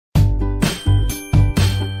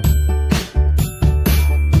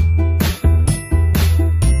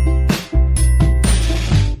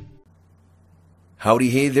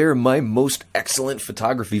Howdy, hey there, my most excellent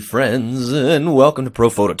photography friends, and welcome to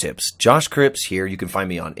Pro Photo Tips. Josh Cripps here. You can find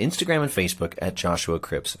me on Instagram and Facebook at Joshua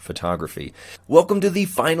Cripps Photography. Welcome to the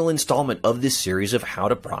final installment of this series of how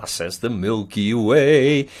to process the Milky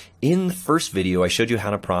Way. In the first video, I showed you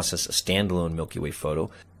how to process a standalone Milky Way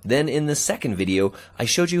photo. Then in the second video, I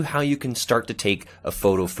showed you how you can start to take a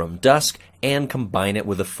photo from dusk and combine it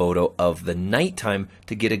with a photo of the nighttime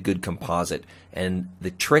to get a good composite. And the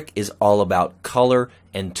trick is all about color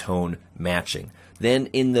and tone matching. Then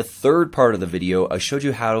in the third part of the video, I showed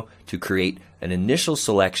you how to create an initial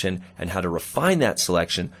selection and how to refine that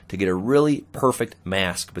selection to get a really perfect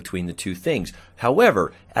mask between the two things.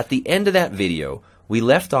 However, at the end of that video, we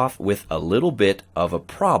left off with a little bit of a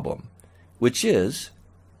problem, which is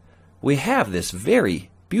we have this very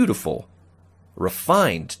beautiful,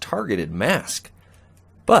 refined, targeted mask,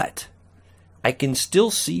 but I can still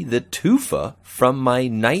see the tufa from my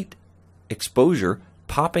night exposure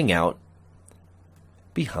popping out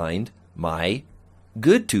behind my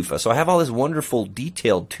good tufa. So I have all this wonderful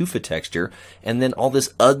detailed tufa texture and then all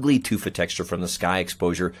this ugly tufa texture from the sky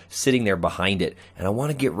exposure sitting there behind it. And I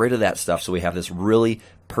want to get rid of that stuff so we have this really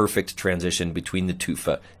perfect transition between the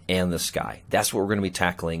tufa and the sky. That's what we're going to be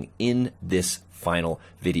tackling in this final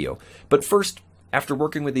video. But first, after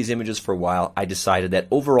working with these images for a while, I decided that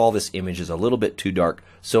overall this image is a little bit too dark,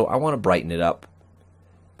 so I want to brighten it up.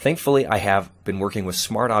 Thankfully, I have been working with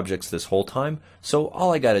smart objects this whole time, so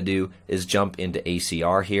all I got to do is jump into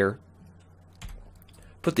ACR here,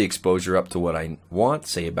 put the exposure up to what I want,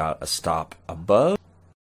 say about a stop above.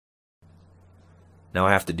 Now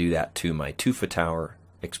I have to do that to my tufa tower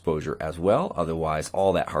exposure as well, otherwise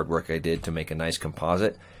all that hard work I did to make a nice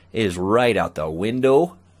composite is right out the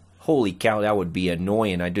window. Holy cow, that would be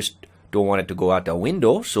annoying. I just don't want it to go out the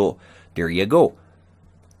window, so there you go.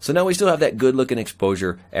 So now we still have that good looking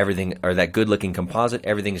exposure, everything, or that good looking composite,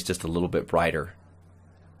 everything is just a little bit brighter.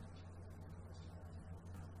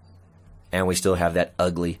 And we still have that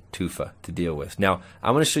ugly tufa to deal with. Now,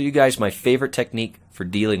 I'm going to show you guys my favorite technique for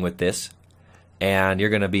dealing with this, and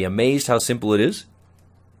you're going to be amazed how simple it is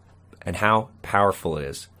and how powerful it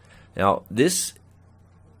is. Now, this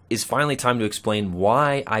is finally time to explain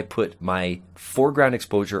why I put my foreground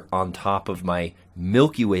exposure on top of my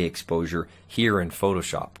Milky Way exposure here in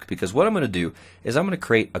Photoshop. Because what I'm going to do is I'm going to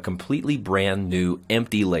create a completely brand new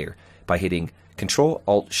empty layer by hitting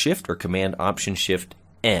Control-Alt-Shift or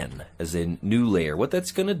Command-Option-Shift-N, as in new layer. What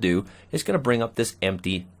that's going to do is going to bring up this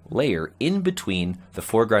empty layer in between the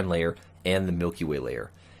foreground layer and the Milky Way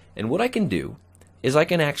layer. And what I can do is I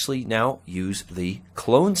can actually now use the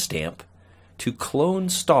clone stamp to clone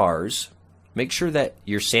stars. Make sure that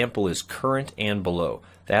your sample is current and below.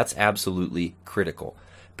 That's absolutely critical.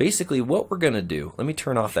 Basically, what we're going to do, let me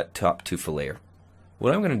turn off that top tufa layer.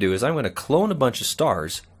 What I'm going to do is I'm going to clone a bunch of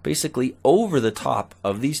stars basically over the top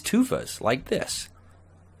of these tufas like this.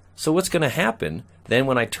 So what's going to happen then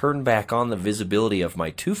when I turn back on the visibility of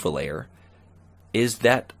my tufa layer is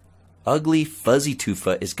that ugly fuzzy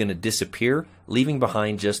tufa is going to disappear, leaving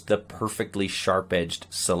behind just the perfectly sharp-edged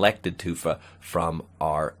selected tufa from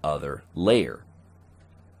our other layer.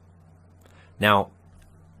 Now,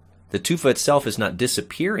 the tufa itself is not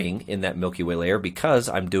disappearing in that Milky Way layer because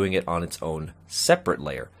I'm doing it on its own separate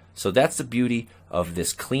layer. So that's the beauty of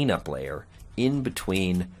this cleanup layer in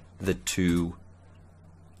between the two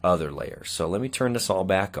other layers. So let me turn this all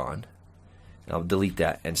back on. I'll delete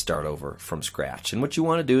that and start over from scratch. And what you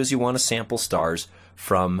want to do is you want to sample stars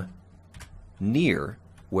from near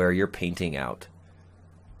where you're painting out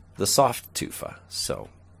the soft tufa. So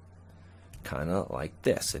kind of like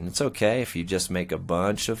this. And it's okay if you just make a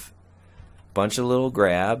bunch of little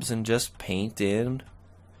grabs and just paint in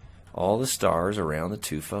all the stars around the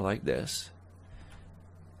tufa like this.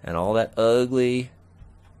 And all that ugly,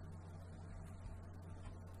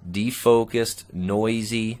 defocused,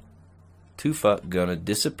 noisy tufa gonna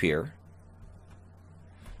disappear,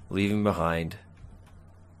 leaving behind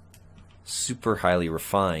super highly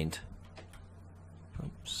refined.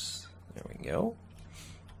 Oops, there we go.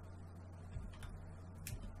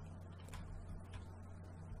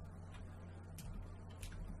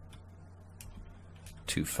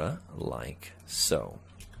 Tufa like so.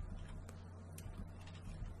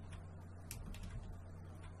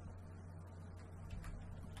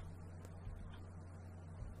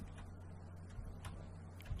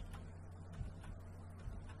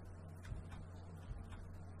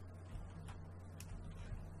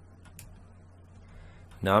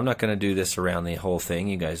 Now I'm not going to do this around the whole thing.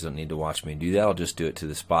 You guys don't need to watch me do that. I'll just do it to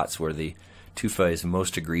the spots where the tufa is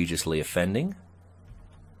most egregiously offending.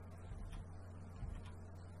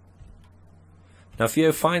 Now if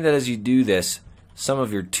you find that as you do this, some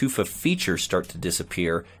of your tufa features start to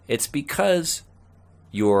disappear, it's because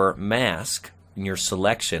your mask and your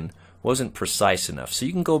selection wasn't precise enough. So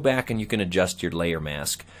you can go back and you can adjust your layer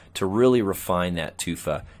mask to really refine that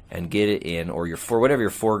tufa and get it in, or whatever your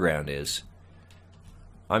foreground is.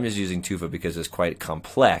 I'm just using tufa because it's quite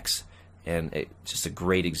complex, and it's just a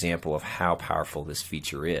great example of how powerful this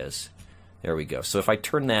feature is. There we go. So if I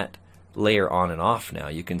turn that layer on and off now,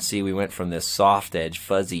 you can see we went from this soft edge,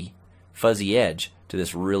 fuzzy edge, to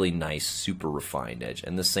this really nice, super refined edge,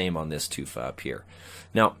 and the same on this tufa up here.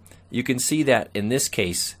 Now, you can see that in this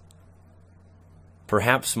case,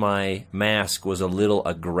 perhaps my mask was a little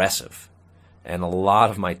aggressive, and a lot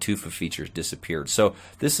of my tufa features disappeared. So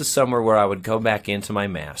this is somewhere where I would go back into my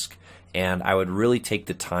mask, and I would really take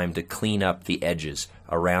the time to clean up the edges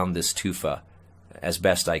around this tufa as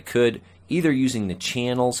best I could, either using the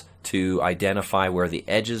channels to identify where the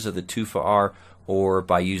edges of the tufa are, or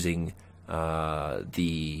by using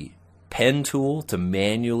the pen tool to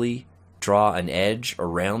manually draw an edge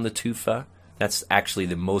around the tufa. That's actually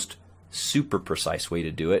the most super precise way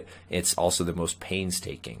to do it. It's also the most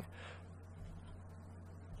painstaking.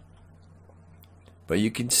 But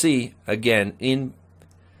you can see, again, in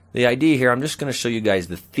the idea here, I'm just going to show you guys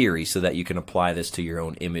the theory so that you can apply this to your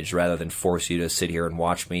own image rather than force you to sit here and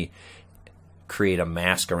watch me create a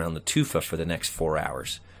mask around the tufa for the next 4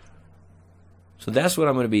 hours. So that's what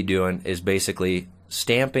I'm going to be doing, is basically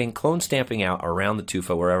clone stamping out around the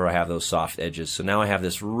tufa wherever I have those soft edges. So now I have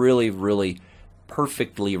this really, really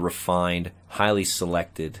perfectly refined, highly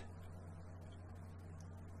selected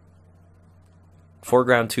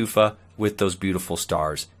foreground tufa with those beautiful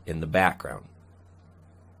stars in the background.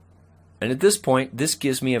 And at this point, this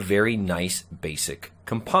gives me a very nice basic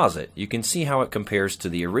composite. You can see how it compares to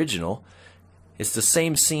the original. It's the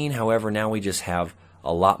same scene, however, now we just have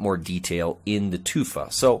a lot more detail in the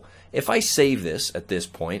tufa. So if I save this at this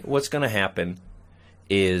point, what's going to happen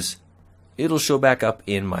is it'll show back up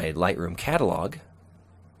in my Lightroom catalog.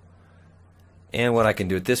 And what I can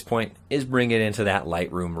do at this point is bring it into that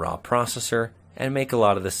Lightroom raw processor and make a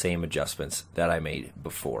lot of the same adjustments that I made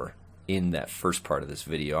before in that first part of this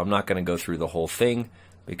video. I'm not going to go through the whole thing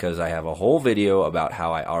because I have a whole video about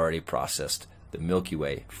how I already processed the Milky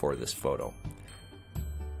Way for this photo.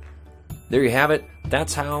 There you have it.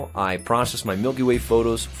 That's how I process my Milky Way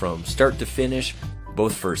photos from start to finish,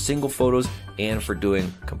 both for single photos and for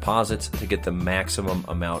doing composites to get the maximum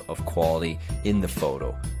amount of quality in the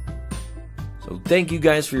photo. So thank you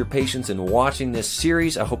guys for your patience in watching this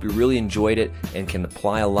series. I hope you really enjoyed it and can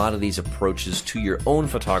apply a lot of these approaches to your own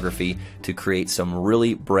photography to create some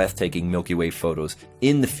really breathtaking Milky Way photos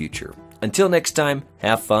in the future. Until next time,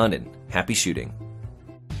 have fun and happy shooting.